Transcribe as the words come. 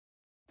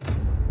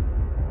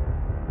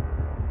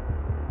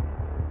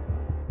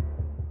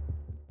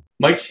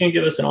Mike's going to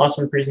give us an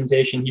awesome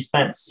presentation. He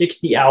spent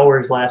 60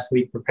 hours last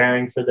week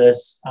preparing for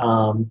this.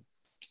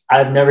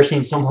 I've never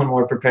seen someone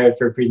more prepared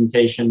for a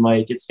presentation,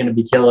 Mike. It's going to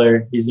be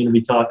killer. He's going to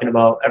be talking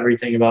about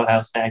everything about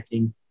house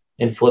hacking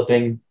and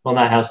flipping. Well,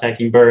 not house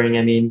hacking, burring,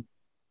 I mean.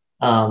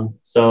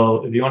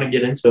 So if you want to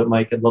get into it,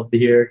 Mike, I'd love to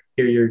hear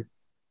your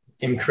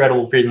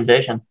incredible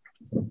presentation.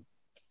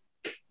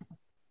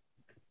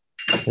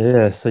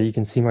 Yeah, so you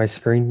can see my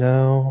screen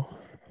now.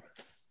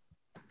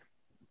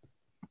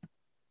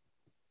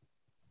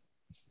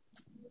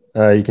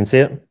 You can see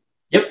it?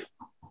 Yep.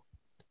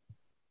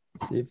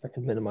 See if I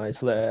can minimize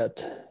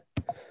that.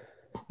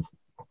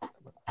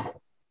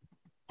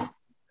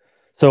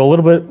 So a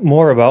little bit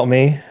more about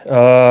me.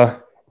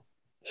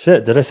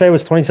 Shit, did I say I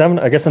was 27?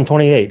 I guess I'm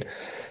 28.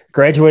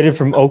 Graduated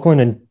from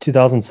Oakland in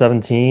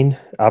 2017,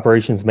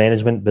 operations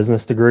management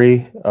business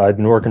degree. I've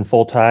been working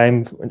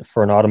full-time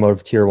for an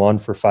automotive tier 1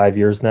 for 5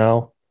 years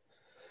now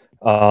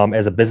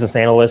as a business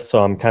analyst.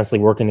 So I'm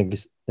constantly working in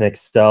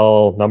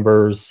Excel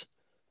numbers.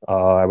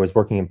 I was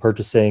working in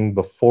purchasing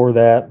before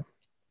that.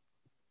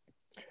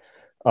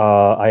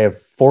 I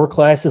have 4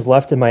 classes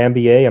left in my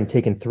MBA. I'm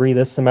taking 3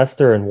 this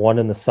semester and 1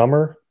 in the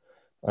summer,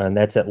 and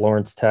that's at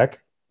Lawrence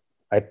Tech.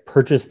 I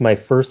purchased my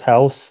first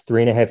house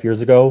 3.5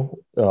 years ago.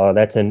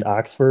 That's in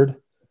Oxford.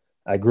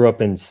 I grew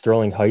up in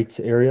Sterling Heights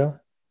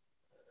area.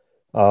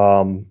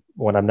 When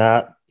I'm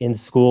not in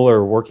school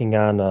or working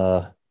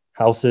on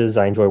houses,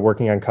 I enjoy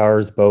working on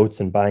cars, boats,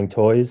 and buying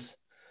toys.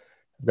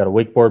 I've got a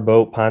wakeboard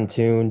boat,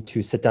 pontoon,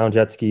 2 sit-down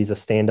jet skis, a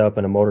stand-up,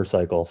 and a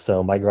motorcycle.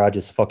 So my garage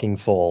is fucking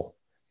full.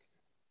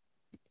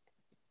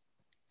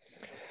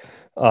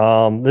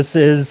 This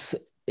is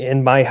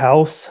in my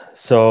house.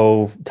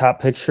 So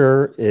top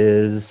picture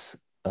is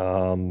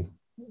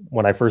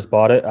when I first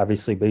bought it.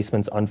 Obviously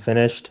basement's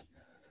unfinished.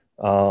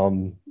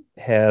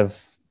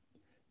 Have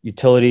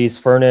utilities,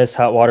 furnace,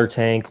 hot water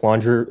tank,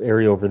 laundry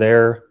area over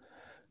there.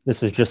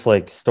 This was just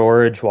like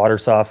storage, water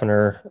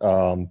softener.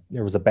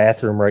 There was a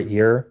bathroom right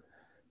here.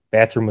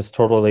 Bathroom was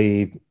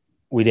totally,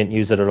 we didn't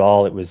use it at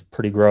all. It was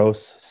pretty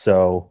gross.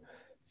 So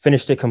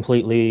finished it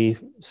completely.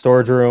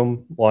 Storage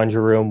room,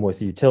 laundry room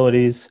with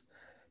utilities,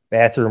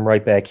 bathroom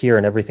right back here,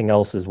 and everything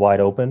else is wide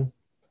open.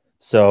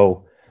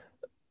 So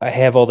I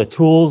have all the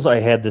tools.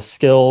 I had the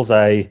skills.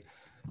 I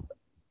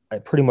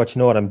pretty much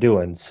know what I'm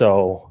doing.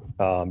 So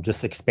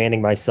just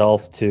expanding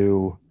myself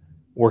to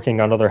working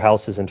on other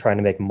houses and trying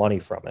to make money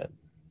from it.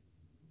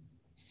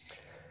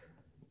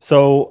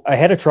 So I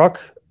had a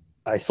truck.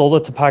 I sold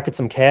it to pocket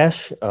some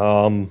cash.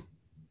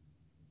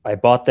 I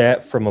bought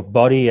that from a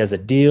buddy as a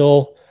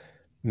deal,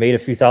 made a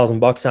few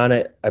 $1,000 on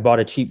it. I bought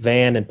a cheap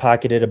van and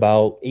pocketed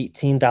about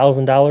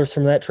 $18,000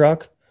 from that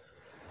truck.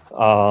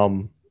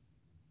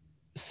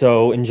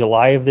 So in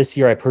July of this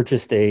year, I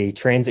purchased a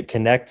Transit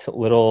Connect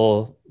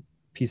little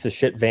piece of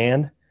shit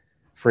van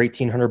for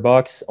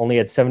 $1,800. Only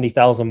had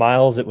 70,000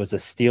 miles. It was a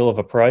steal of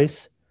a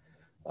price,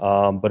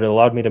 but it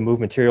allowed me to move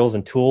materials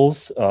and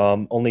tools.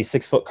 Only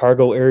 6-foot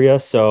cargo area,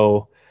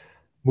 so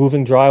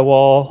moving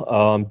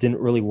drywall didn't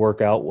really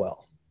work out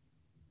well.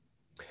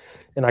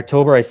 In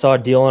October, I saw a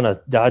deal on a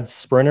Dodge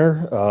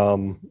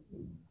Sprinter,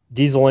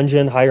 diesel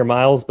engine, higher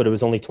miles, but it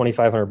was only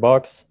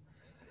 $2,500.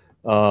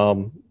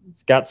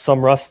 It's got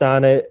some rust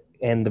on it,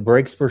 and the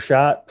brakes were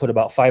shot. Put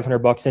about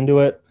 $500 into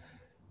it,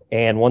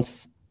 and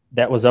once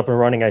that was up and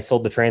running, I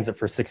sold the Transit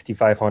for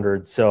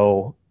 $6,500.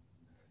 So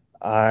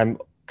I'm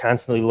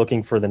constantly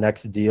looking for the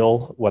next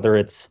deal, whether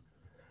it's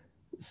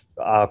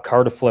a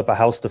car to flip, a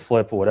house to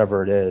flip,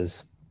 whatever it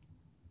is.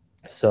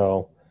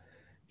 So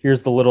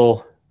here's the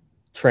little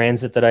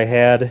Transit that I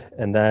had,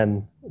 and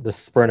then the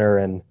Sprinter.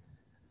 And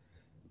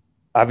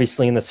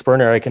obviously in the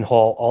Sprinter, I can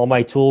haul all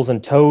my tools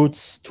and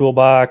totes,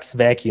 toolbox,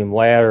 vacuum,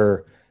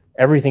 ladder,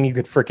 everything you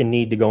could freaking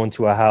need to go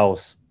into a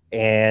house,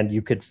 and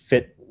you could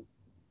fit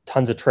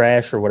tons of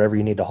trash or whatever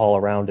you need to haul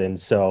around in.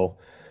 So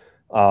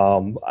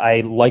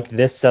I like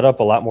this setup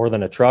a lot more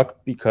than a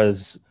truck,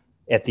 because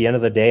at the end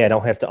of the day, I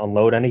don't have to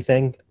unload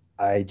anything.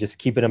 I just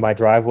keep it in my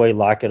driveway,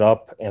 lock it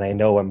up, and I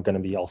know I'm going to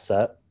be all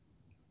set.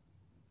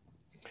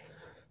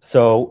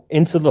 So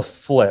into the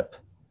flip,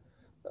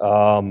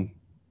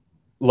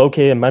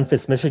 located in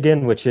Memphis,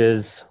 Michigan, which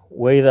is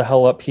way the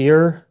hell up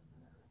here.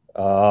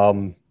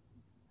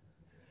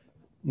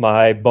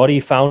 My buddy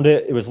found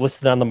it. It was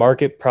listed on the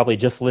market, probably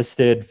just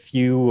listed a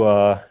few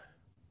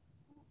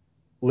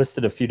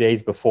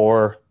days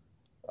before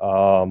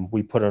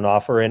we put an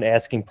offer in.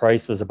 Asking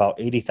price was about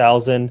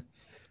 $80,000.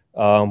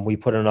 We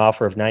put an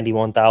offer of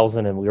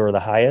 $91,000, and we were the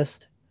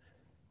highest.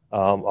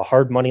 A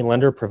hard money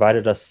lender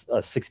provided us a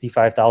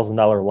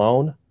 $65,000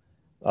 loan.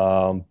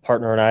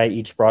 Partner and I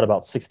each brought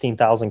about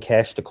 $16,000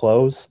 cash to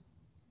close.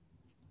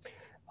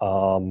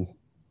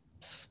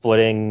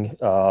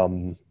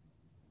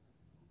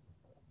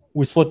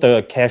 We split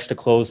the cash to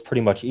close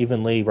pretty much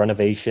evenly,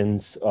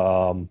 renovations,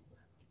 and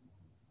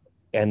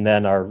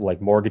then our like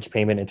mortgage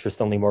payment,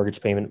 interest only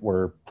mortgage payment,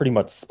 we're pretty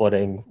much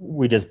splitting.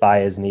 We just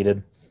buy as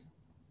needed.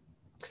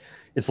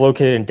 It's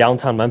located in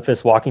downtown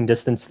Memphis, walking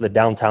distance to the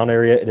downtown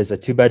area. It is a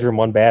 2-bedroom,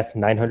 1-bath,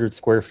 900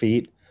 square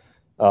feet.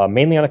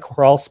 mainly on a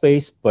crawl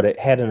space, but it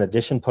had an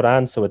addition put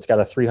on. So it's got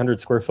a 300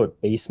 square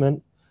foot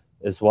basement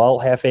as well,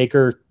 half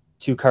acre,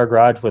 2-car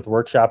garage with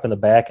workshop in the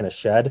back and a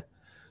shed.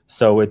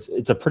 So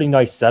it's a pretty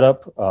nice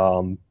setup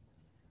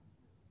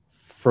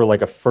for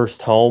like a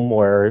first home,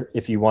 where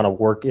if you want to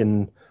work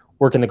in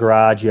the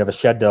garage, you have a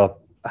shed to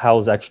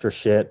house extra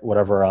shit,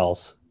 whatever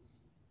else.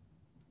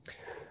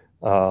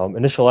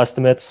 Initial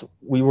estimates,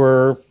 we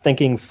were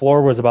thinking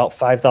floor was about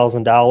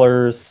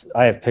 $5,000.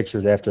 I have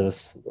pictures after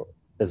this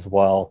as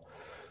well.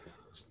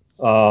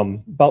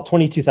 About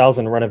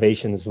 22,000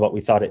 renovations is what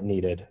we thought it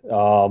needed.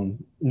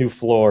 New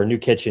floor, new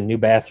kitchen, new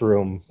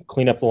bathroom,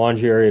 clean up the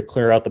laundry area,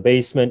 clear out the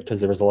basement because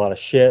there was a lot of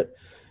shit.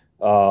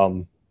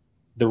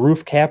 The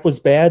roof cap was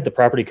bad. The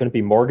property couldn't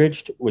be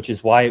mortgaged, which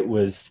is why it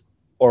was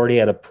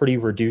already at a pretty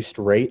reduced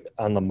rate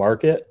on the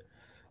market.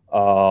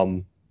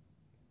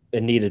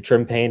 It needed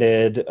trim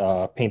painted,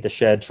 paint the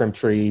shed, trim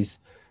trees,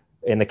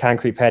 and the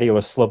concrete patio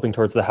was sloping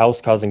towards the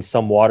house, causing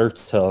some water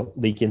to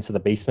leak into the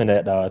basement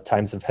at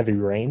times of heavy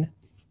rain.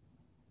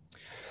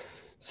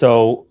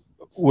 So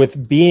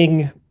with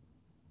being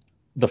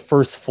the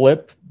first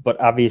flip, but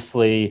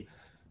obviously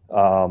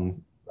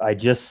I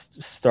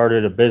just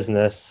started a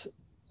business.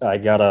 I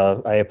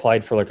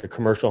applied for like a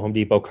commercial Home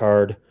Depot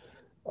card,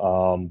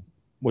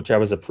 which I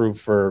was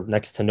approved for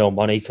next to no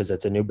money because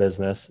it's a new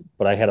business.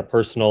 But I had a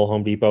personal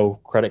Home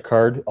Depot credit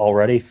card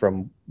already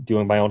from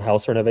doing my own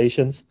house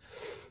renovations.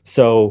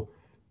 So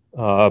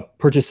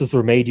purchases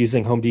were made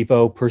using Home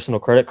Depot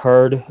personal credit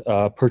card.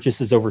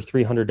 Purchases over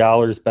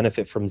 $300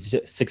 benefit from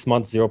 6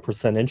 months,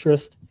 0%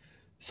 interest.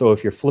 So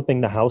if you're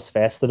flipping the house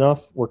fast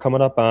enough, we're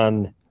coming up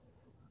on,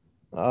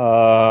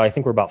 I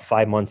think we're about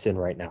 5 months in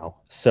right now.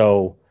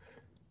 So,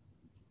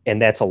 and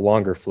that's a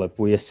longer flip.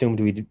 We assumed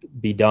we'd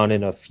be done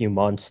in a few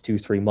months,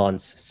 2-3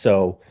 months.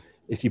 So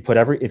if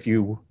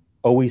you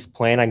always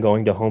plan on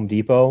going to Home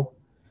Depot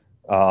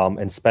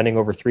and spending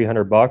over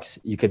 $300,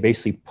 you could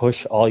basically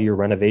push all your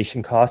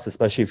renovation costs,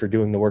 especially if you're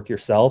doing the work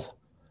yourself,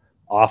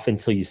 off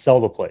until you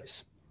sell the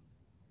place.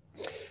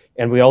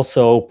 And we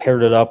also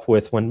paired it up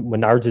with when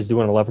Menards is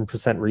doing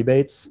 11%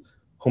 rebates,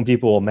 Home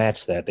Depot will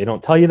match that. They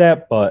don't tell you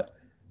that, but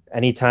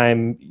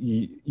anytime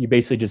you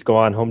basically just go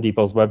on Home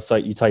Depot's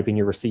website, you type in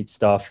your receipt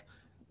stuff,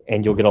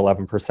 and you'll get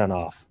 11%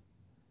 off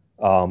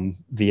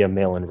via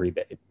mail-in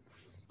rebate.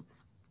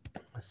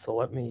 So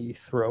let me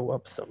throw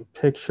up some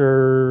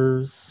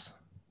pictures.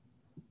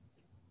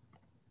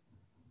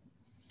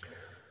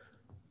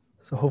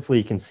 So hopefully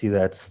you can see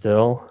that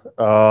still.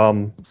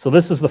 So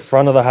this is the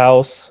front of the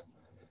house,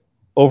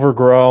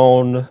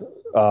 overgrown.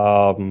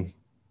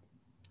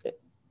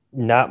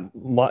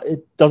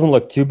 It doesn't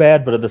look too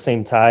bad, but at the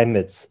same time,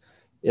 it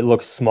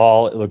looks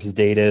small. It looks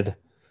dated.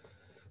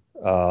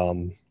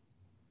 The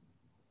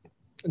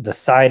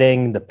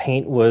siding, the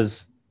paint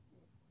was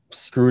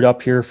screwed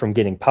up here from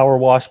getting power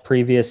washed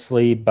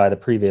previously by the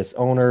previous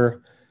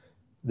owner.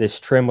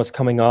 This trim was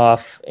coming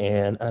off,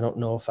 and I don't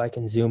know if I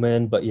can zoom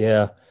in, but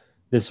yeah,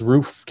 this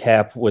roof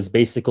cap was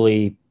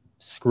basically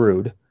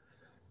screwed.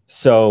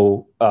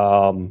 So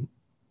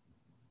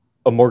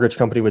a mortgage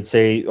company would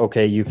say,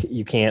 okay,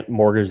 you can't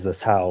mortgage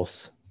this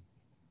house.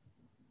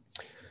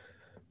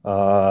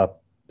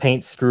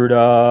 Paint screwed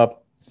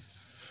up.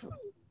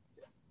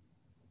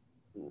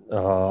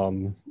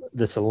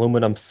 This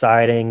aluminum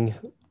siding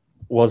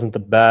wasn't the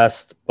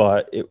best,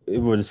 but it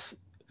was,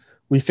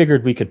 we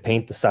figured we could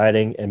paint the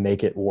siding and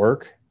make it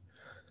work.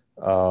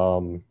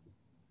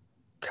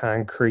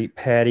 Concrete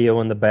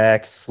patio in the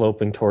back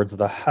sloping towards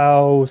the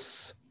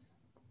house.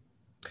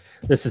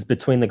 This is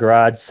between the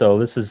garage. So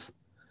this is,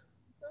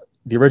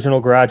 the original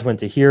garage went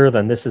to here.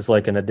 Then this is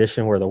like an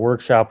addition where the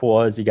workshop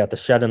was. You got the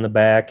shed in the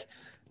back,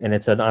 and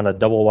it's on a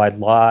double wide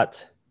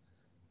lot.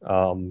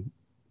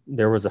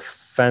 There was a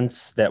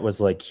fence that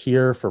was like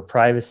here for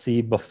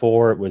privacy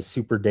before. It was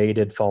super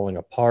dated, falling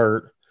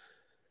apart.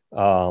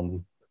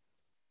 And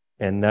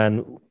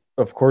then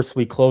of course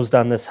we closed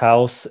on this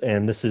house,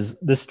 and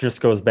this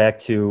just goes back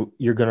to,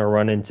 you're going to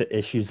run into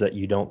issues that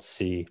you don't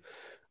see.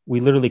 We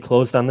literally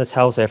closed on this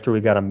house after we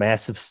got a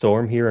massive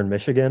storm here in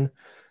Michigan,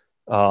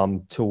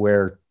 to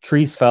where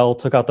trees fell,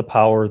 took out the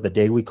power the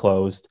day we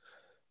closed.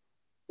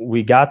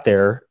 We got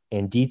there,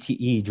 and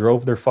DTE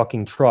drove their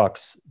fucking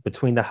trucks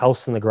between the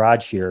house and the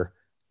garage here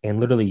and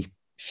literally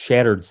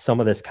shattered some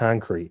of this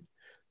concrete.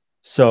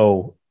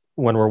 So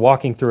when we're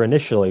walking through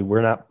initially,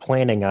 we're not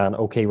planning on,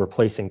 okay,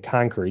 replacing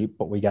concrete,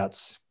 but we got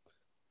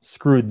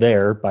screwed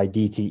there by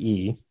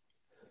DTE.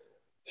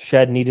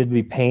 Shed needed to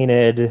be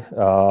painted.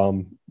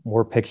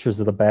 More pictures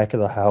of the back of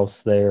the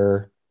house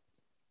there.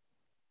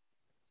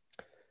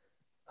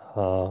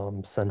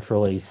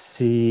 Central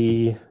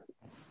AC.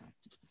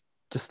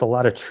 Just a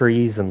lot of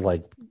trees and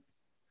like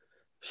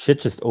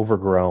shit just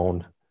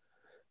overgrown,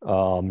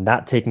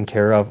 not taken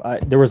care of.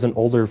 There was an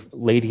older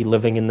lady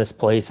living in this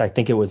place. I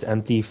think it was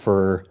empty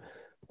for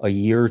a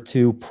year or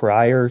two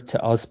prior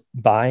to us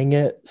buying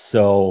it.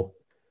 So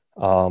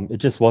it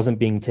just wasn't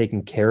being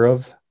taken care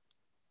of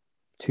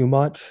too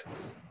much.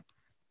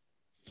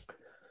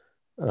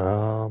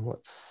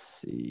 Let's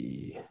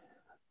see.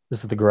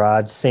 This is the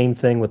garage. Same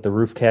thing with the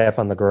roof cap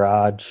on the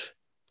garage.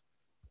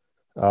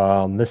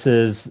 This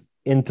is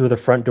in through the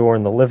front door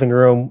in the living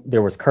room.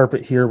 There was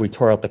carpet here. We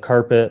tore out the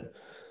carpet.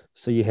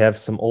 So you have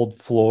some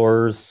old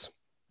floors.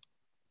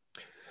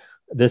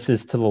 This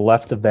is to the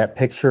left of that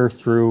picture.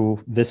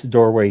 Through this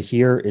doorway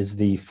here is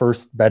the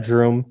first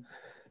bedroom.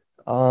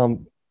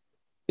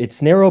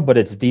 It's narrow, but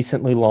it's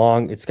decently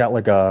long. It's got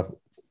like a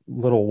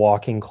little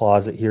walk-in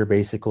closet here,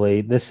 basically.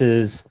 This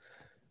is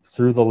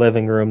through the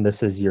living room.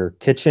 This is your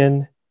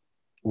kitchen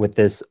with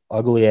this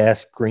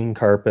ugly-ass green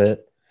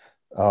carpet.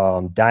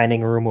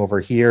 Dining room over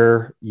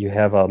here. You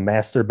have a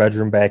master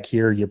bedroom back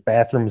here. Your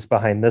bathroom's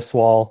behind this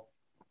wall.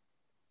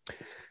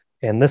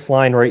 And this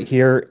line right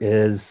here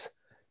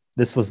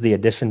this was the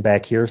addition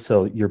back here.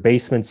 So your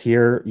basement's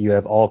here. You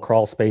have all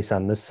crawl space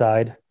on this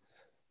side.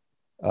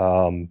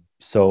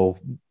 So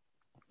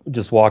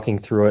just walking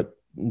through it,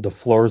 the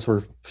floors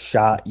were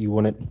shot. You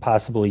wouldn't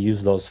possibly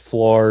use those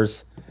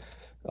floors.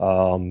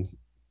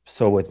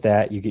 So with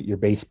that, you get your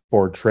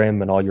baseboard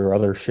trim and all your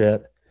other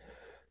shit.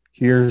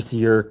 Here's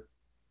your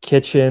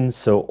kitchen.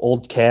 So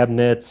old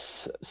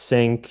cabinets,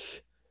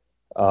 sink.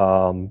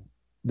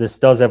 This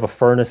does have a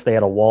furnace. They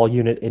had a wall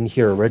unit in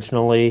here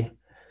originally.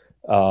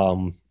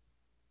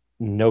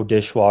 No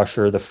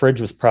dishwasher. The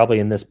fridge was probably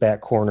in this back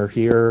corner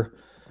here.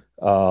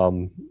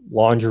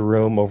 Laundry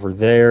room over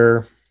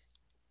there.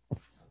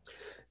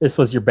 This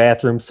was your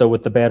bathroom. So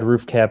with the bad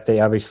roof cap, they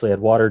obviously had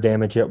water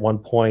damage at one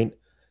point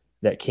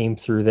that came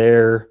through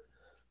there.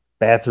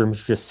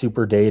 Bathroom's just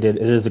super dated.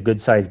 It is a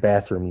good sized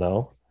bathroom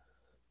though.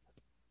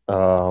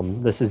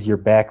 This is your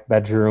back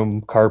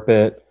bedroom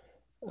carpet.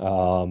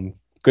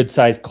 Good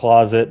sized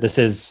closet.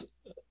 This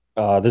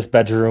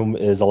bedroom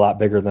is a lot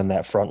bigger than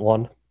that front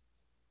one.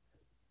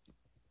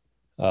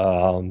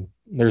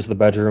 There's the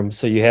bedroom.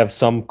 So you have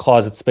some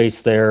closet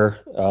space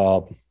there,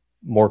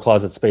 more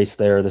closet space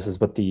there. This is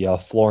with the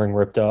flooring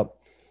ripped up.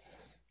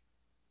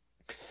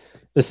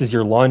 This is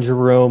your laundry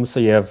room. So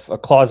you have a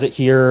closet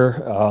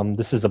here.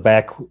 This is a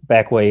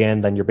back way in.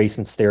 Then your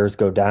basement stairs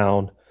go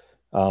down.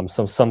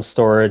 Some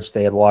storage.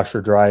 They had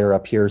washer dryer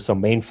up here. So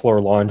main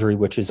floor laundry,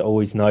 which is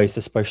always nice,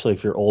 especially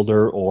if you're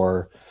older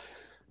or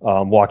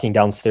walking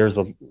downstairs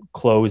with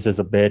clothes is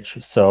a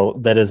bitch. So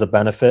that is a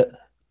benefit.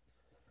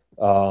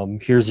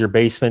 Here's your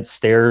basement.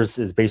 Stairs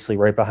is basically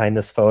right behind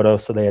this photo.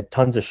 So they had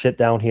tons of shit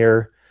down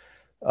here.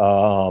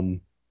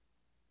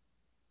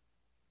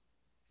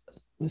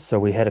 So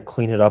we had to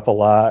clean it up a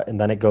lot, and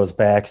then it goes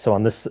back. So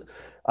on this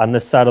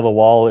side of the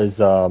wall is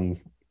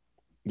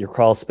your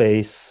crawl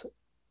space,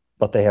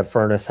 but they have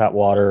furnace, hot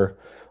water,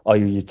 all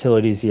your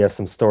utilities. You have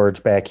some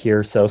storage back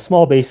here. So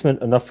small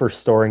basement, enough for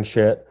storing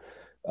shit.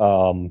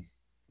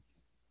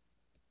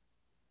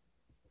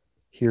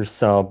 Here's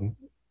some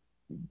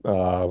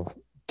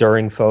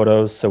during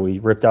photos. So we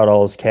ripped out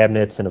all those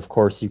cabinets, and of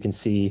course you can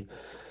see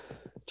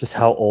just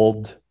how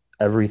old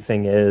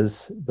everything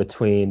is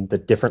between the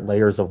different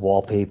layers of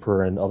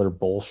wallpaper and other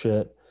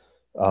bullshit.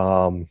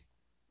 The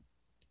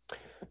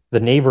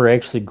neighbor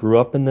actually grew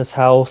up in this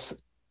house.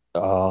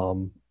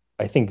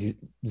 I think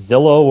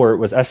Zillow, where it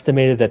was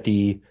estimated that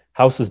the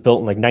house was built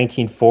in like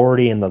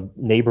 1940, and the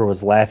neighbor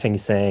was laughing,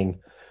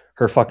 saying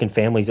her fucking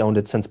family's owned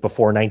it since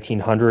before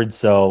 1900.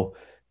 So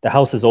the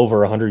house is over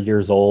 100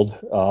 years old.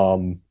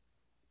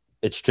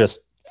 It's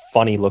just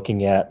funny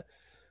looking at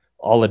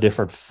all the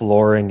different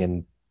flooring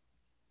and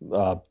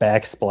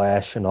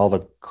backsplash and all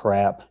the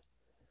crap.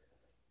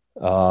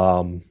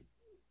 All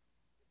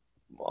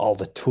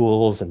the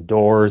tools and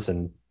doors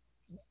and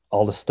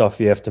all the stuff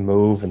you have to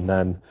move. And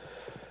then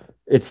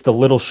it's the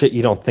little shit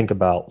you don't think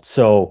about.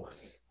 So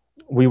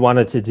we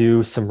wanted to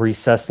do some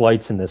recessed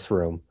lights in this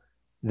room.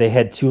 They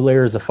had 2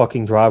 layers of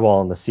fucking drywall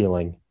on the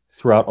ceiling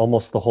throughout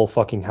almost the whole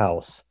fucking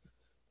house.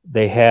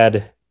 They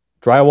had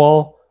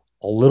drywall,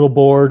 a little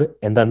board,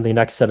 and then the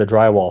next set of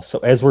drywall. So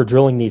as we're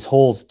drilling these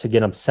holes to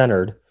get them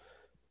centered,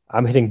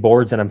 I'm hitting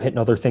boards and I'm hitting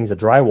other things of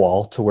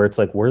drywall to where it's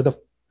like,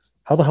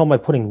 how the hell am I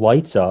putting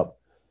lights up?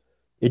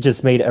 It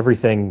just made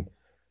everything,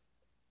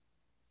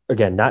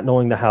 again, not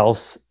knowing the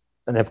house.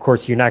 And of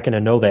course, you're not going to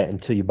know that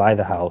until you buy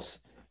the house.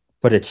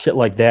 But it's shit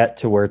like that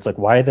to where it's like,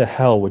 why the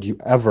hell would you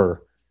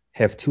ever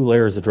have 2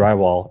 layers of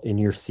drywall in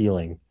your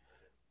ceiling?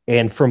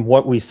 And from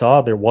what we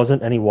saw, there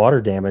wasn't any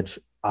water damage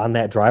on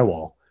that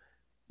drywall.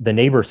 The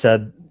neighbor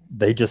said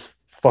they just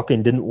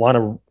fucking didn't want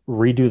to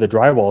redo the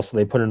drywall, so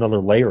they put another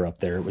layer up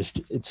there.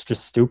 It's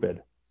just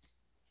stupid.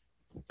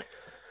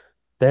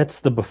 That's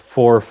the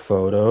before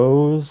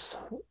photos.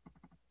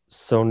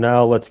 So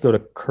now let's go to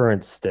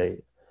current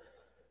state.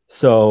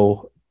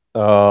 So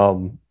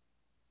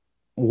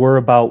we're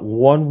about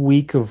 1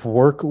 week of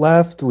work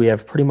left. We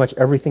have pretty much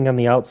everything on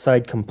the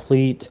outside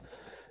complete.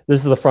 This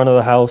is the front of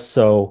the house.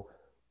 So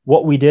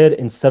what we did,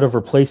 instead of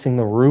replacing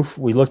the roof,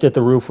 we looked at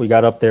the roof, we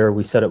got up there,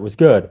 we said it was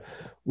good.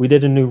 We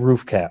did a new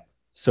roof cap.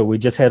 So we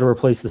just had to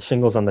replace the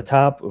shingles on the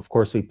top. Of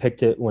course, we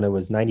picked it when it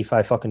was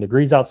 95 fucking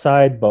degrees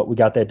outside, but we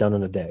got that done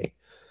in a day.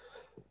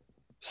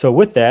 So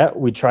with that,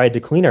 we tried to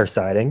clean our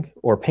siding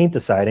or paint the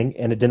siding,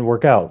 and it didn't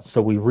work out.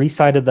 So we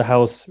re-sided the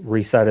house,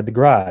 re-sided the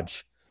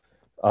garage.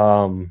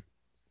 Um,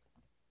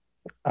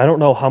 I don't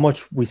know how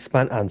much we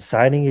spent on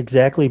siding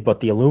exactly, but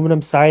the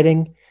aluminum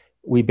siding,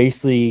 we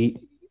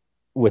basically,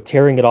 with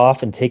tearing it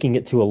off and taking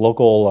it to a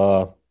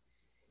local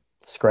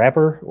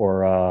scrapper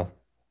or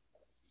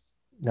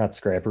not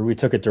scrapper, we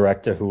took it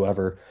direct to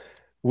whoever.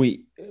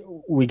 We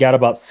we got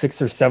about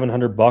 $600 or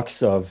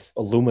 $700 of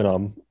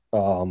aluminum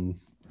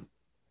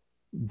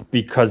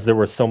because there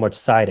was so much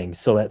siding.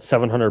 So that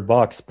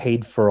 $700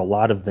 paid for a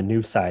lot of the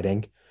new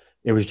siding.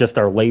 It was just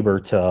our labor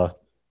to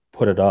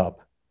put it up.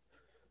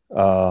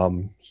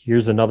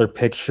 Here's another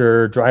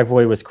picture.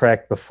 Driveway was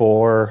cracked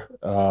before,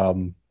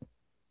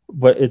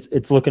 but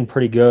it's looking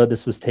pretty good.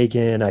 This was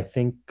taken, I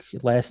think,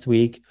 last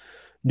week.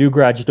 New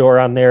garage door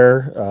on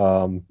there,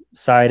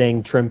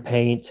 siding, trim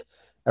paint.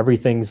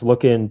 Everything's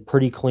looking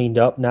pretty cleaned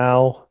up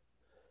now.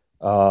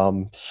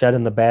 Shed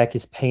in the back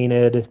is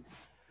painted.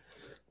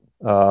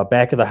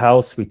 Back of the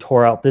house, we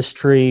tore out this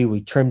tree. We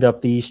trimmed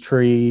up these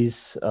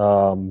trees.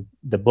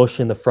 The bush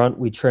in the front,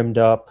 we trimmed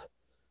up.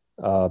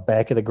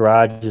 Back of the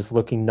garage is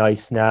looking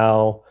nice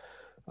now.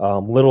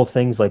 Little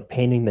things like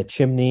painting the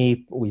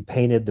chimney. We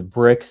painted the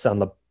bricks on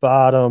the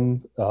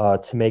bottom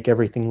to make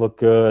everything look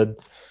good.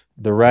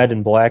 The red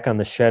and black on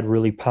the shed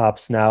really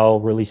pops now,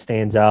 really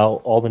stands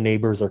out. All the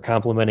neighbors are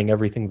complimenting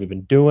everything we've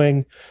been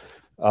doing.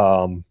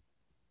 The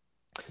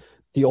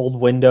old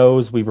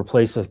windows we've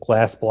replaced with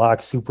glass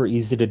blocks, super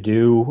easy to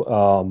do.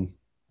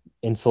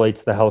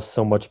 Insulates the house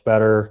so much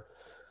better.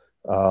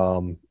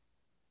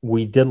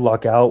 We did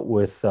luck out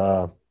with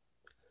that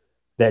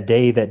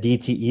day that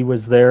DTE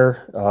was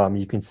there.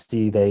 You can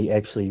see they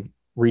actually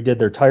redid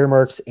their tire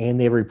marks and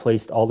they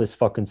replaced all this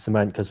fucking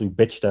cement because we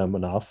bitched them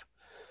enough.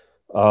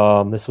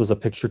 This was a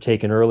picture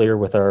taken earlier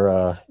with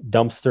our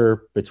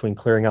dumpster between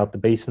clearing out the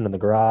basement and the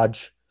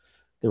garage.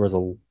 There was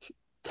a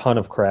ton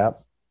of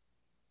crap.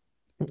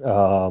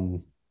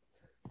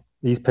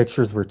 These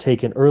pictures were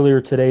taken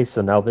earlier today.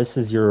 So now this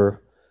is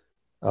your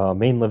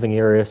main living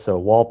area. So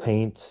wall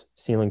paint,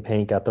 ceiling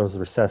paint, got those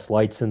recessed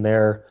lights in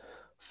there,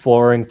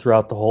 flooring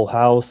throughout the whole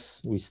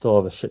house. We still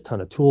have a shit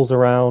ton of tools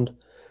around.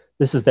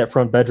 This is that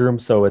front bedroom.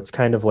 So it's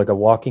kind of like a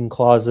walk-in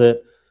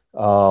closet,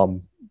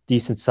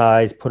 decent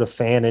size, put a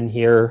fan in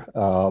here.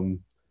 The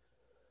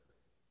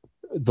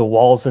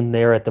walls in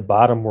there at the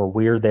bottom were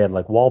weird. They had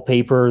like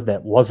wallpaper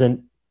that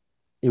wasn't,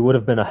 it would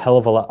have been a hell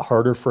of a lot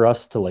harder for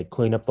us to like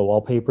clean up the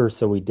wallpaper.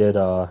 So we did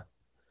the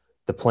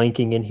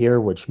planking in here,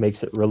 which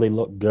makes it really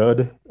look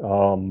good.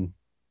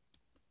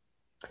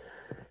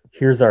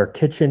 Here's our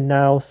kitchen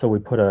now. So we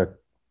put a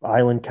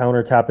island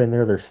countertop in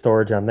there. There's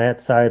storage on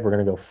that side. We're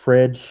going to go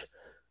fridge.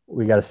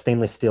 We got a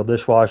stainless steel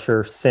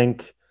dishwasher,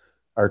 sink,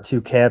 our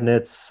 2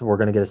 cabinets. We're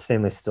going to get a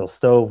stainless steel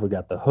stove. We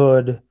got the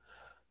hood.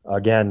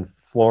 Again,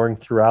 flooring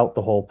throughout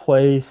the whole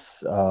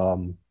place.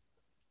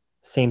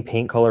 Same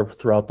paint color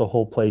throughout the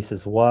whole place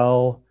as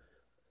well.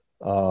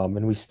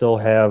 And we still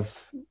have,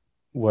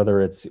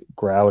 whether it's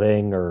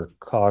grouting or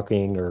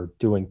caulking or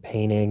doing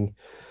painting.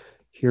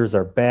 Here's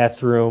our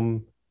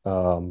bathroom.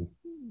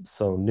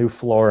 So new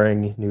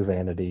flooring, new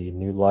vanity,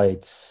 new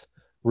lights,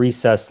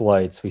 recessed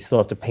lights. We still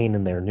have to paint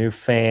in there. New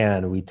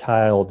fan. We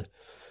tiled,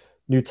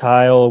 new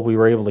tile. We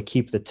were able to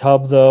keep the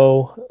tub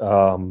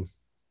though.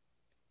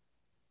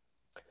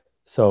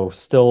 So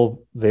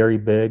still very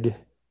big.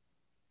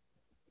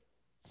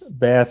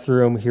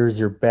 Bathroom. Here's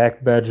your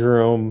back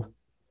bedroom.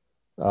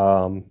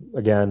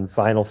 Again,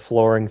 vinyl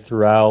flooring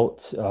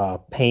throughout,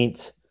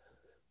 paint.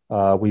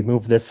 We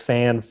moved this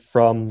fan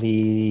from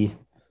the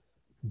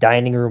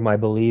dining room. I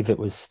believe it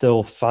was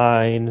still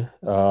fine.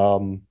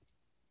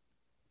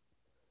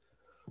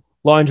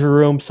 Laundry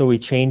room. So we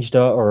changed,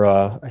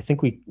 I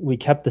think we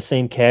kept the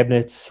same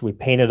cabinets. We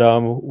painted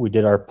them. We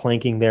did our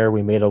planking there.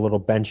 We made a little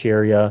bench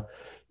area.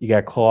 You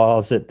got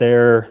closet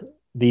there.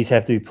 These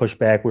have to be pushed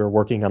back. We were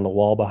working on the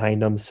wall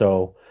behind them.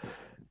 So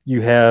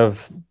you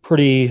have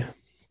pretty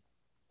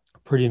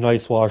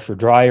nice washer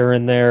dryer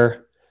in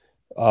there.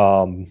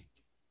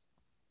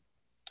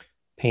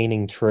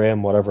 Painting,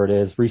 trim, whatever it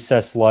is.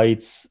 Recessed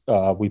lights.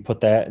 We put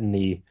that in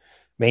the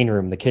main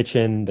room, the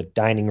kitchen, the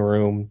dining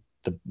room,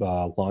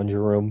 the laundry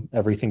room.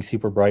 Everything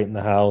super bright in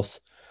the house.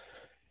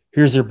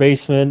 Here's your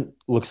basement.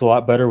 Looks a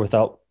lot better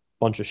without a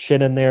bunch of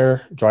shit in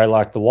there. Dry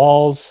lock the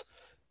walls.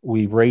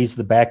 We raised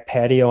the back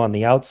patio on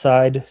the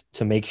outside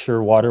to make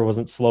sure water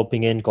wasn't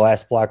sloping in.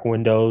 Glass block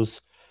windows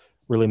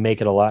really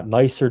make it a lot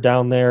nicer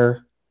down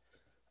there.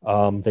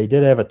 They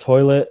did have a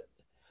toilet.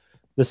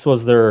 This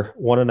was their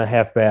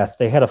 1.5 bath.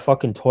 They had a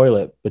fucking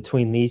toilet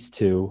between these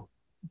two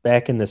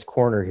back in this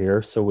corner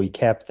here. So we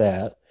capped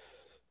that.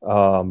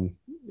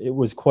 It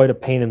was quite a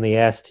pain in the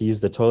ass to use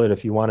the toilet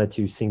if you wanted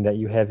to, seeing that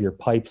you have your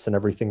pipes and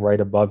everything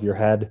right above your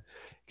head.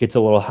 It gets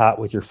a little hot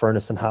with your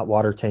furnace and hot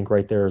water tank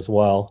right there as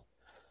well.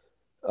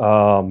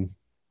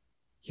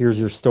 Here's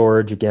your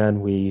storage.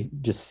 Again, we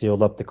just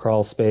sealed up the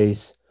crawl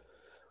space.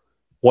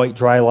 White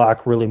dry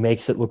lock really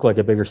makes it look like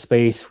a bigger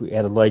space. We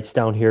added lights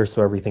down here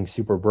so everything's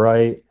super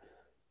bright.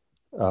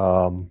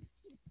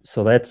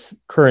 So that's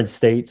current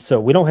state. So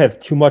we don't have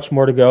too much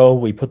more to go.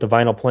 We put the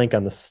vinyl plank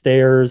on the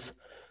stairs.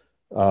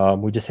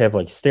 We just have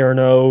like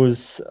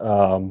sternos.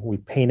 We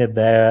painted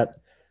that.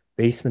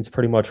 Basement's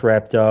pretty much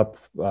wrapped up.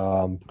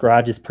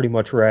 Garage is pretty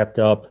much wrapped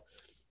up.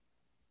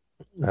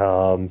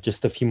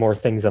 Just a few more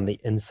things on the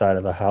inside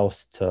of the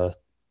house to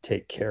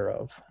take care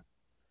of.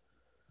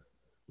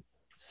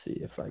 Let's see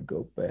if I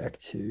go back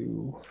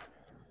to.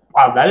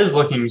 Wow, that is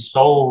looking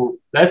so.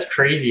 That's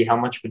crazy how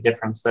much of a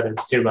difference that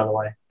is too. By the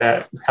way,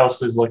 that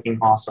house is looking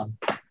awesome.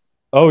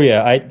 Oh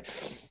yeah,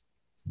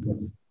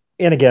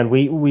 and again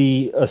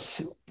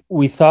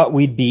we thought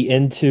we'd be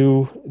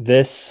into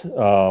this.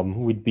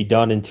 We'd be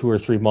done in 2 or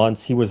 3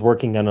 months. He was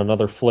working on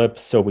another flip,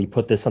 so we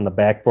put this on the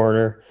back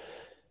burner.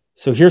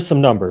 So here's some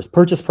numbers.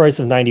 Purchase price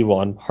of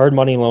 91, hard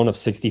money loan of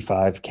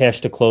 65,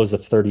 cash to close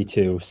of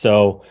 32.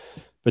 So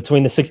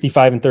between the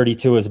 65 and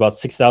 32 is about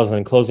 6,000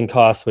 in closing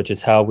costs, which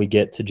is how we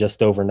get to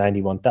just over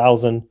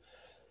 91,000.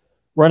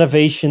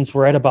 Renovations,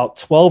 we're at about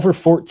 12 or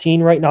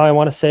 14 right now. I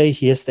want to say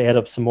he has to add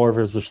up some more of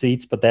his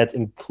receipts, but that's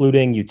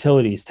including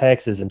utilities,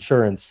 taxes,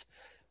 insurance,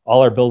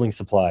 all our building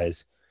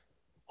supplies.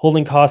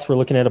 Holding costs, we're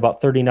looking at about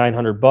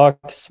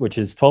 $3,900, which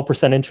is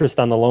 12% interest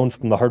on the loan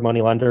from the hard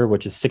money lender,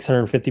 which is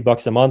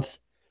 $650 a month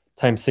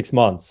times 6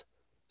 months.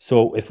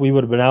 So if we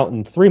would have been out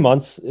in 3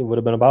 months, it would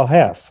have been about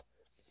half.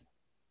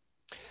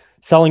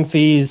 Selling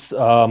fees,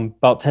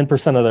 about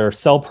 10% of their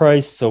sell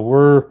price. So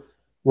we're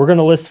going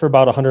to list for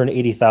about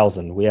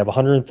 180,000. We have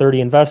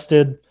 130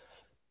 invested.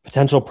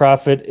 Potential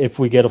profit if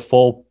we get a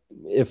full,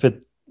 if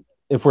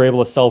we're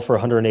able to sell for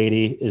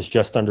 180 is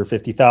just under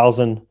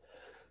 50,000.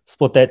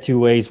 Split that 2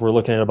 ways, we're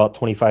looking at about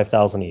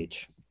 25,000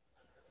 each.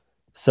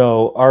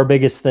 So our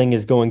biggest thing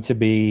is going to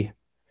be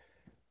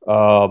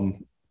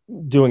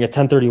doing a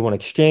 1031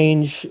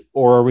 exchange,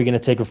 or are we going to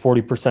take a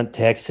 40%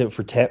 tax hit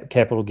for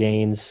capital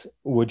gains,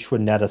 which would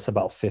net us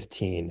about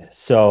 15.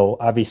 So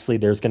obviously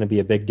there's going to be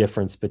a big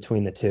difference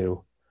between the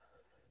two.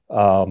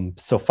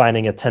 So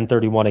finding a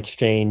 1031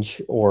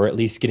 exchange, or at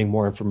least getting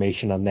more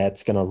information on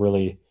that's going to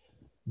really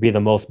be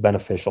the most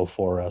beneficial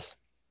for us.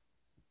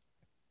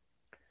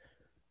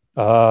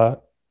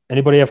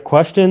 Anybody have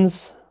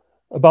questions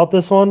about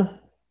this one?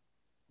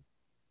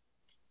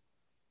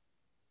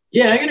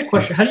 Yeah, I got a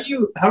question.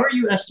 How are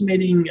you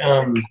estimating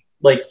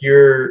like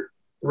your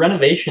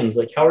renovations?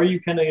 Like how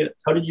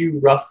did you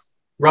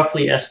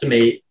roughly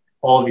estimate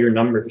all of your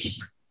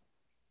numbers?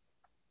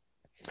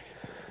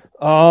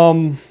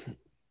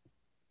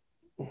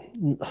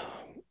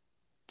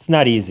 It's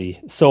not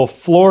easy. So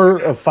floor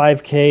of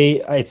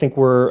 5K, I think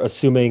we're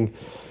assuming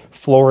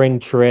flooring,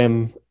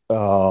 trim,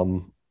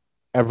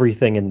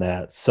 everything in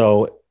that.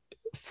 So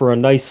for a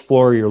nice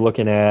floor, you're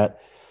looking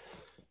at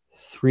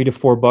 $3 to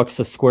 $4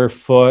 a square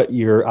foot.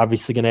 You're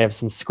obviously going to have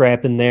some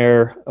scrap in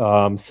there.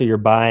 So you're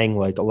buying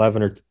like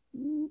 11 or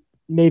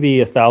maybe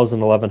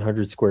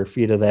 1,100 square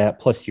feet of that,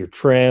 plus your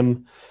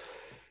trim,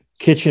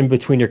 kitchen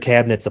between your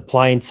cabinets,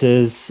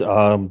 appliances.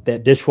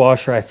 That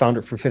dishwasher, I found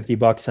it for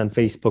 $50 on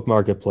Facebook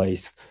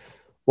Marketplace.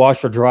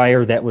 Washer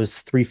dryer, that was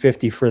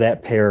 $350 for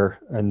that pair,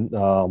 and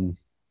on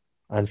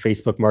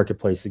Facebook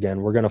Marketplace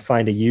again. We're going to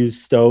find a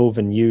used stove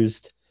and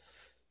used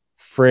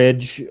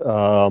fridge.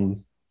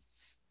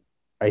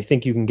 I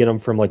think you can get them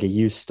from like a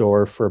used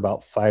store for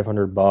about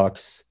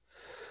 $500.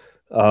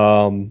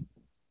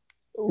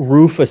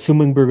 Roof,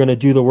 assuming we're going to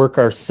do the work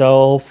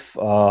ourselves,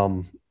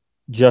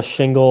 just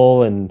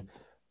shingle and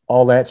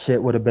all that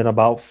shit would have been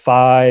about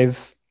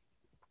 $5.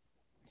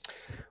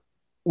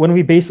 When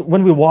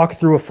we walk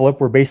through a flip,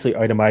 we're basically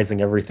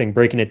itemizing everything,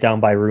 breaking it down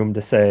by room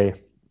to say,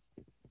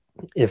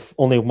 if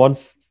only one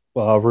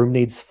room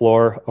needs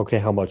floor, okay,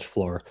 how much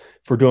floor?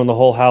 If we're doing the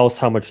whole house,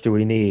 how much do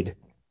we need?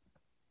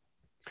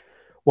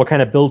 What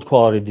kind of build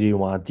quality do you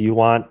want? Do you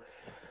want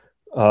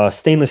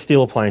stainless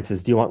steel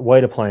appliances? Do you want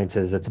white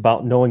appliances? It's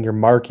about knowing your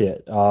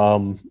market.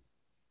 At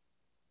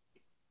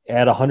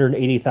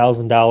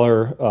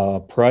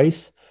 $180,000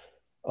 price,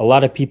 a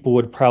lot of people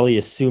would probably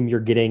assume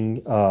you're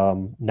getting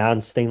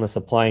non-stainless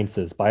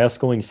appliances. By us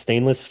going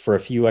stainless for a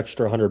few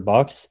extra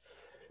 $100,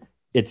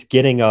 it's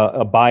getting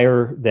a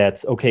buyer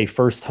that's okay,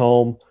 first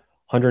home,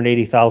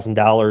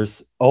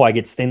 $180,000. Oh, I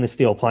get stainless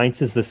steel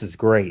appliances. This is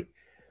great.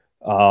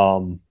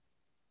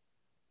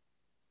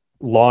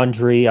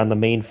 Laundry on the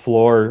main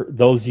floor,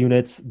 those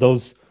units,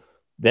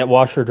 that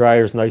washer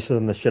dryer is nicer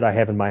than the shit I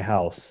have in my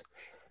house.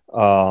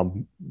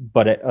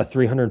 But at a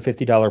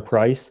 $350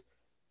 price,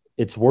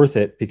 it's worth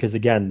it because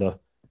again,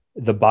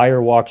 the buyer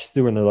walks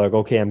through and they're like,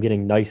 okay, I'm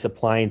getting nice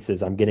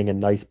appliances. I'm getting a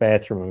nice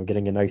bathroom. I'm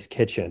getting a nice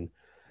kitchen.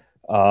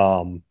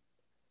 And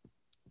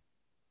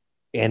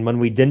when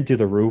we didn't do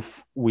the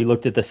roof, we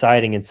looked at the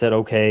siding and said,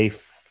 okay,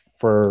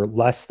 for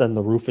less than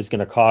the roof is going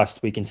to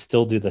cost, we can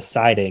still do the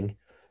siding,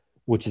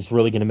 which is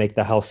really going to make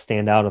the house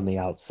stand out on the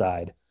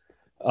outside.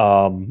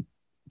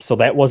 So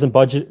that wasn't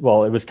budget.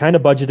 Well, it was kind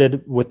of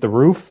budgeted with the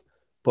roof,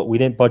 but we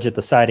didn't budget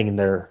the siding in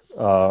there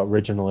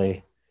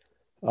originally.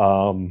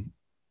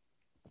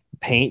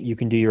 Paint, you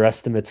can do your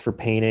estimates for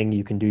painting.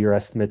 You can do your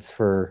estimates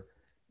for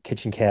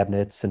kitchen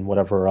cabinets and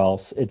whatever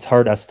else. It's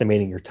hard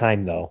estimating your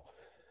time though.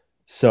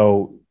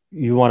 So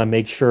you want to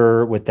make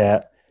sure with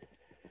that,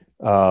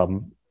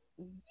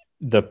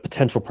 the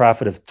potential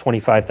profit of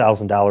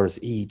 $25,000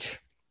 each,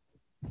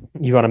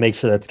 you want to make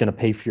sure that's going to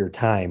pay for your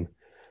time.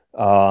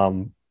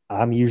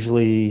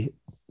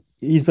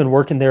 He's been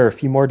working there a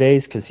few more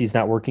days because he's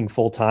not working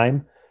full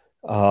time.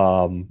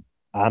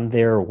 I'm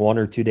there 1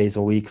 or 2 days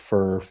a week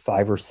for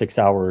 5 or 6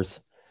 hours.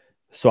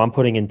 So I'm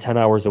putting in 10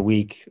 hours a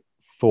week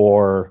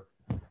for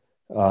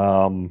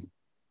a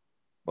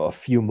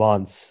few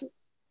months,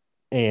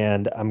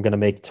 and I'm going to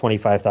make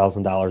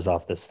 $25,000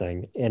 off this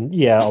thing. And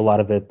yeah, a lot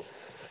of it,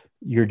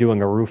 you're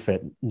doing a roof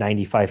at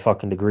 95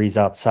 fucking degrees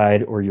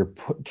outside, or you're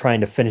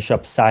trying to finish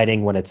up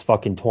siding when it's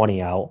fucking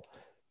 20 out.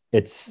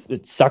 It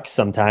sucks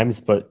sometimes,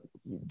 but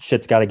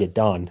shit's got to get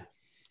done.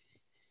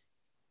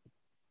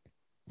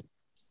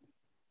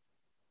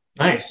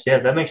 Nice. Yeah,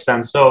 that makes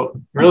sense.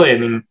 So really, I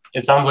mean,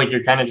 it sounds like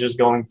you're kind of just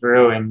going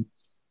through and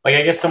like,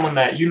 I guess someone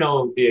that,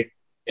 the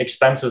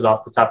expenses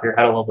off the top of your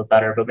head a little bit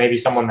better, but maybe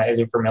someone that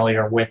isn't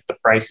familiar with the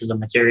prices of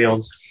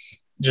materials,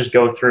 just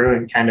go through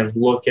and kind of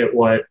look at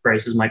what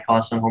prices might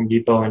cost on Home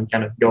Depot and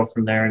kind of go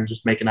from there and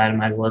just make an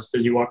itemized list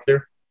as you walk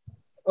through.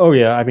 Oh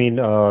yeah. I mean,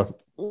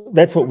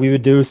 that's what we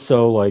would do.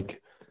 So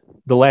like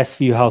the last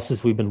few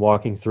houses we've been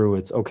walking through,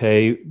 it's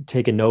okay.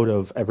 Take a note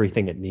of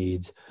everything it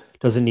needs.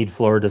 Doesn't need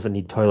floor, doesn't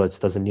need toilets,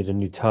 doesn't need a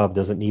new tub,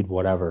 doesn't need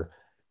whatever.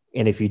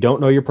 And if you don't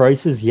know your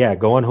prices, yeah,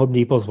 go on Home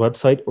Depot's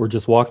website or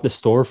just walk the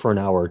store for an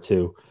hour or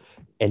two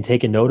and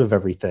take a note of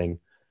everything.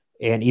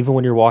 And even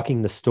when you're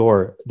walking the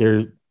store,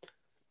 they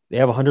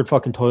have 100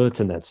 fucking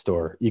toilets in that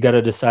store. You got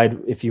to decide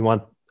if you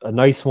want a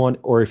nice one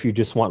or if you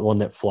just want one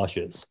that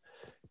flushes.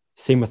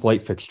 Same with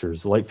light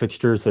fixtures. Light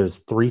fixtures, there's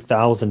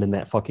 3,000 in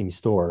that fucking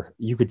store.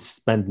 You could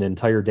spend an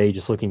entire day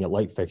just looking at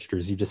light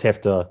fixtures. You just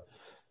have to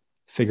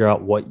figure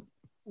out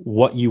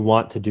what you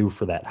want to do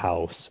for that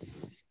house.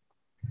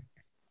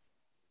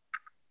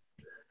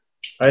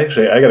 I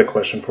got a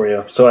question for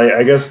you. So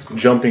I guess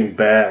jumping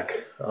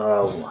back,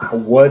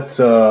 what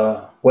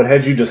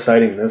had you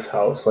deciding this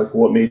house? Like,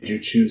 what made you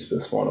choose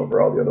this one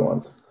over all the other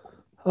ones?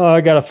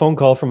 I got a phone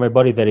call from my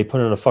buddy that he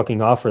put in a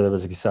fucking offer that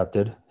was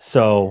accepted.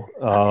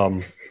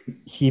 So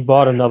he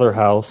bought another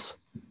house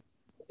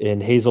in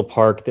Hazel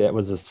Park. That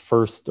was his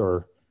first,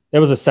 or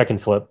that was a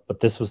second flip, but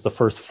this was the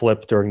first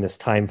flip during this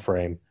time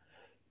frame.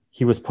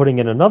 He was putting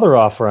in another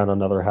offer on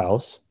another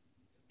house.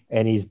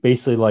 And he's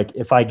basically like,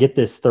 if I get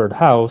this third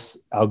house,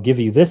 I'll give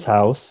you this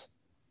house,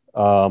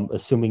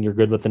 assuming you're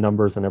good with the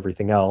numbers and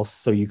everything else.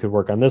 So you could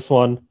work on this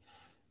one.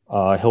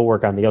 He'll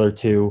work on the other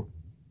two.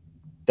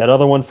 That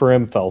other one for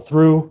him fell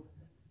through.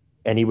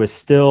 And he was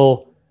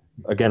still,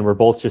 again, we're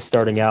both just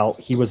starting out.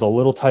 He was a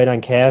little tight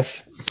on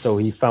cash. So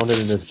he found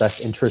it in his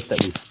best interest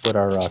that we split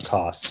our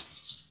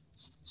costs.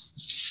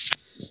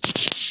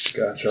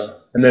 Gotcha.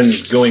 And then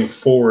going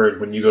forward,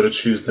 when you go to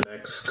choose the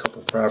next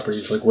couple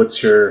properties, like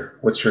what's your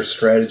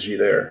strategy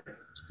there?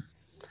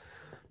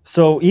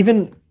 So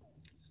even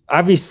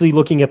obviously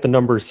looking at the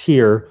numbers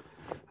here,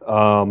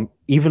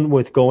 even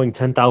with going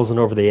 10,000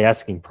 over the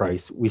asking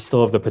price, we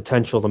still have the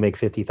potential to make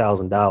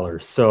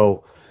 $50,000.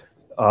 So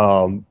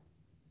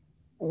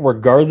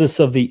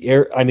regardless of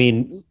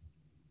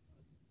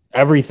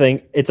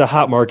everything, it's a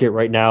hot market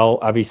right now.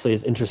 Obviously,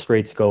 as interest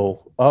rates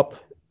go up,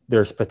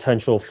 there's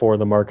potential for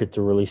the market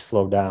to really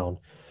slow down.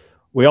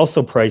 We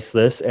also price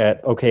this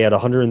at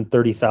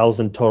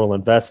 130,000 total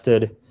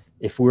invested.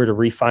 If we were to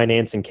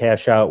refinance and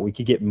cash out, we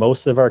could get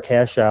most of our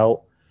cash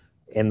out,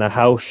 and the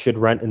house should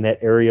rent in that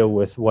area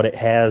with what it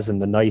has and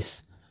the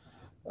nice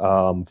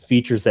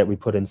features that we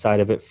put inside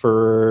of it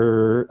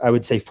for, I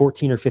would say,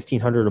 $1,400 or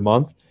 $1,500 a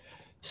month.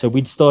 So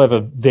we'd still have a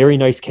very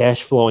nice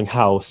cash flowing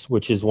house,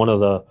 which is one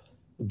of the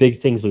big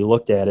things we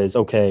looked at is,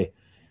 okay,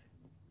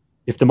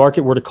 if the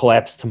market were to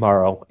collapse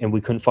tomorrow and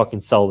we couldn't fucking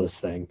sell this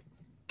thing,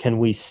 can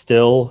we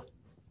still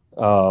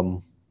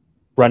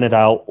rent it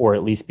out or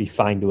at least be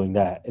fine doing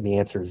that? And the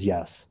answer is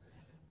yes.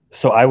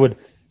 So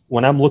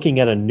when I'm looking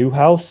at a new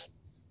house,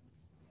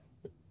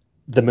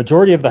 the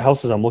majority of the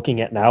houses I'm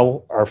looking at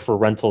now are for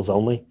rentals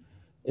only.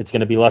 It's going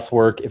to be less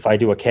work if I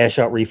do a cash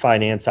out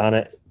refinance on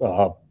it,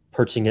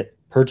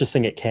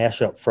 purchasing it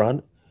cash up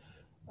front.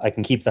 I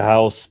can keep the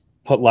house,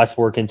 put less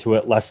work into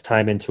it, less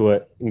time into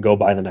it, and go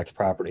buy the next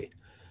property.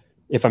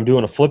 If I'm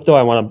doing a flip, though,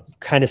 I want to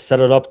kind of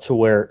set it up to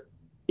where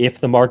if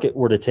the market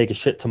were to take a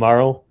shit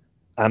tomorrow,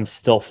 I'm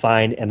still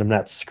fine and I'm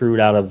not screwed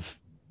out of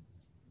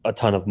a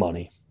ton of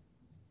money.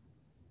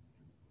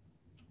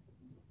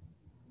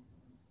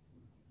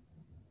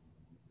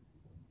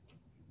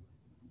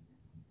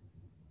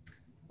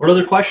 What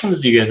other questions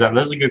do you guys have?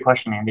 That's a good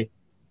question, Andy.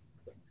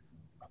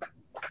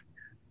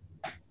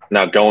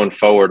 Now, going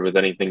forward with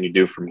anything you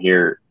do from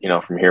here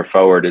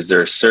forward, is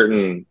there a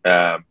certain,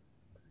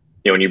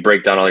 when you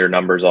break down all your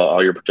numbers,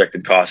 all your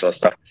projected costs, all that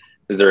stuff,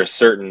 is there a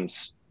certain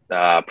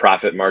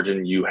profit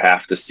margin you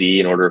have to see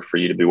in order for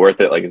you to be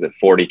worth it? Like, is it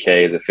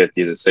 40K? Is it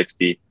 50? Is it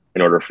 60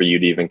 in order for you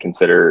to even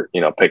consider,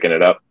 picking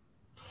it up?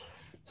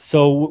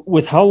 So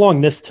with how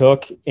long this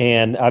took,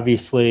 and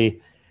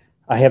obviously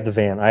I have the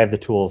van, I have the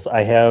tools,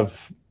 I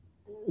have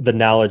the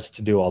knowledge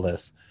to do all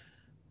this.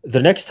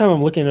 The next time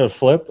I'm looking at a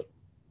flip,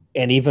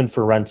 and even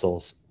for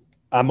rentals,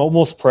 I'm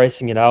almost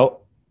pricing it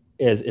out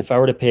as if I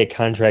were to pay a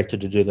contractor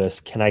to do this,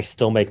 can I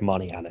still make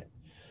money on it?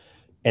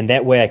 And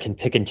that way I can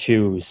pick and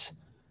choose.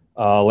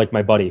 Like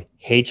my buddy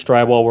hates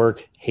drywall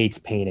work, hates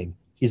painting.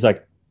 He's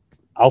like,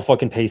 I'll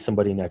fucking pay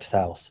somebody next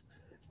house.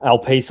 I'll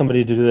pay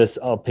somebody to do this.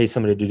 I'll pay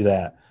somebody to do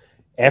that.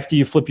 After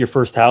you flip your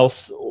first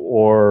house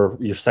or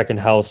your second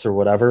house or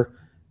whatever,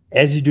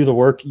 as you do the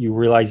work, you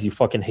realize you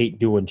fucking hate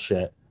doing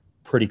shit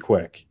pretty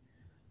quick.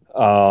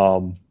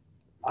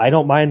 I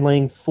don't mind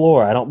laying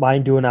floor. I don't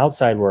mind doing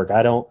outside work.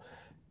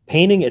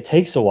 Painting, it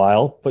takes a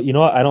while, but you know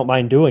what? I don't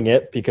mind doing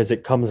it because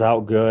it comes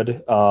out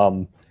good.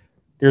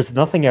 There's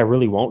nothing I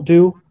really won't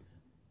do,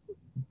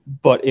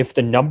 but if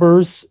the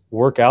numbers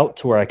work out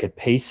to where I could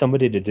pay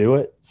somebody to do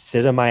it,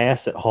 sit on my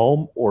ass at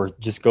home or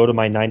just go to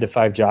my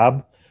 9-to-5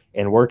 job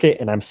and work it.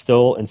 And I'm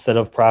still, instead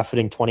of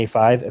profiting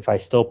 25, if I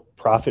still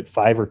profit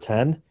 5 or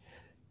 10,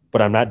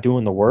 but I'm not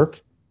doing the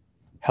work,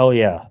 hell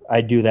yeah,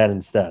 I'd do that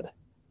instead.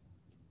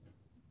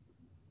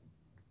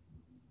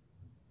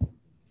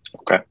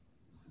 Okay.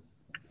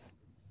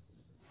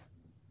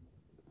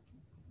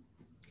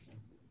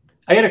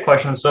 I got a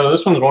question. So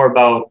this one's more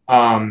about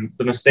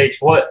the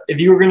mistakes. What if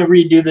you were going to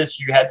redo this,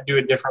 you had to do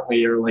it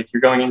differently, or like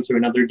you're going into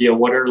another deal?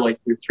 What are like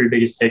your 3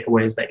 biggest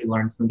takeaways that you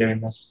learned from doing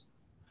this?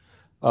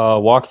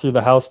 Walk through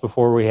the house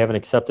before we have an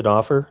accepted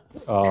offer.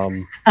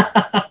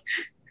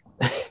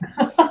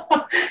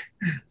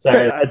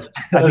 Sorry.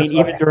 I mean,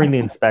 even during the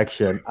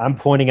inspection, I'm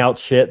pointing out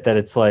shit that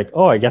it's like,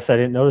 oh, I guess I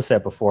didn't notice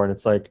that before. And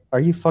it's like, are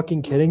you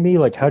fucking kidding me?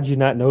 Like, how'd you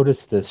not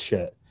notice this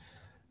shit?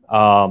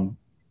 To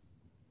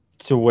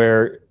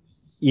where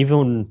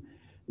even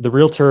the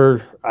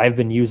realtor I've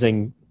been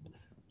using,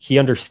 he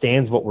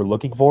understands what we're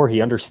looking for.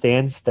 He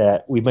understands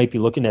that we might be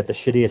looking at the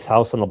shittiest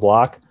house on the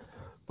block,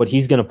 but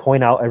he's going to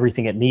point out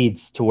everything it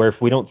needs, to where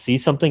if we don't see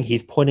something,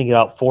 he's pointing it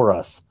out for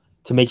us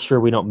to make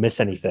sure we don't miss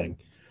anything.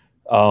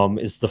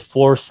 Is the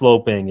floor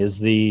sloping? Are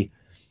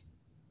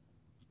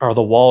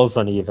the walls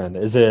uneven?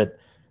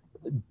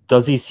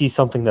 Does he see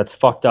something that's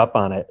fucked up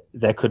on it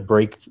that could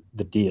break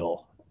the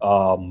deal?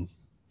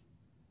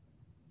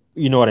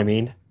 You know what I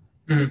mean?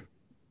 Mm-hmm.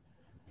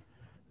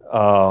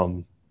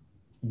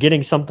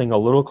 Getting something a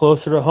little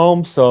closer to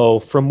home. So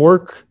from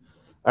work,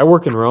 I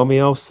work in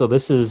Romeo, so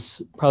this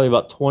is probably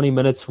about 20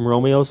 minutes from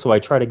Romeo. So I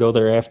try to go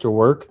there after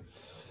work.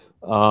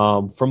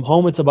 From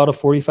home, it's about a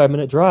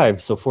 45-minute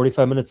drive. So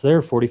 45 minutes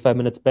there, 45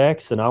 minutes back.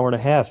 It's an hour and a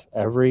half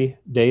every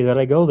day that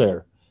I go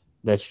there.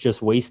 That's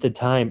just wasted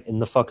time in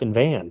the fucking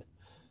van.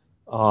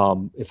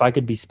 If I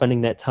could be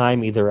spending that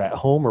time either at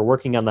home or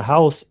working on the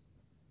house,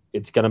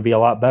 it's going to be a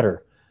lot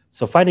better.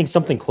 So finding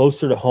something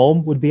closer to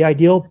home would be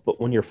ideal. But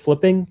when you're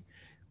flipping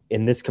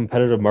in this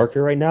competitive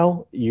market right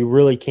now, you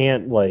really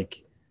can't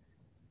like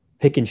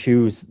pick and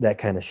choose that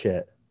kind of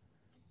shit.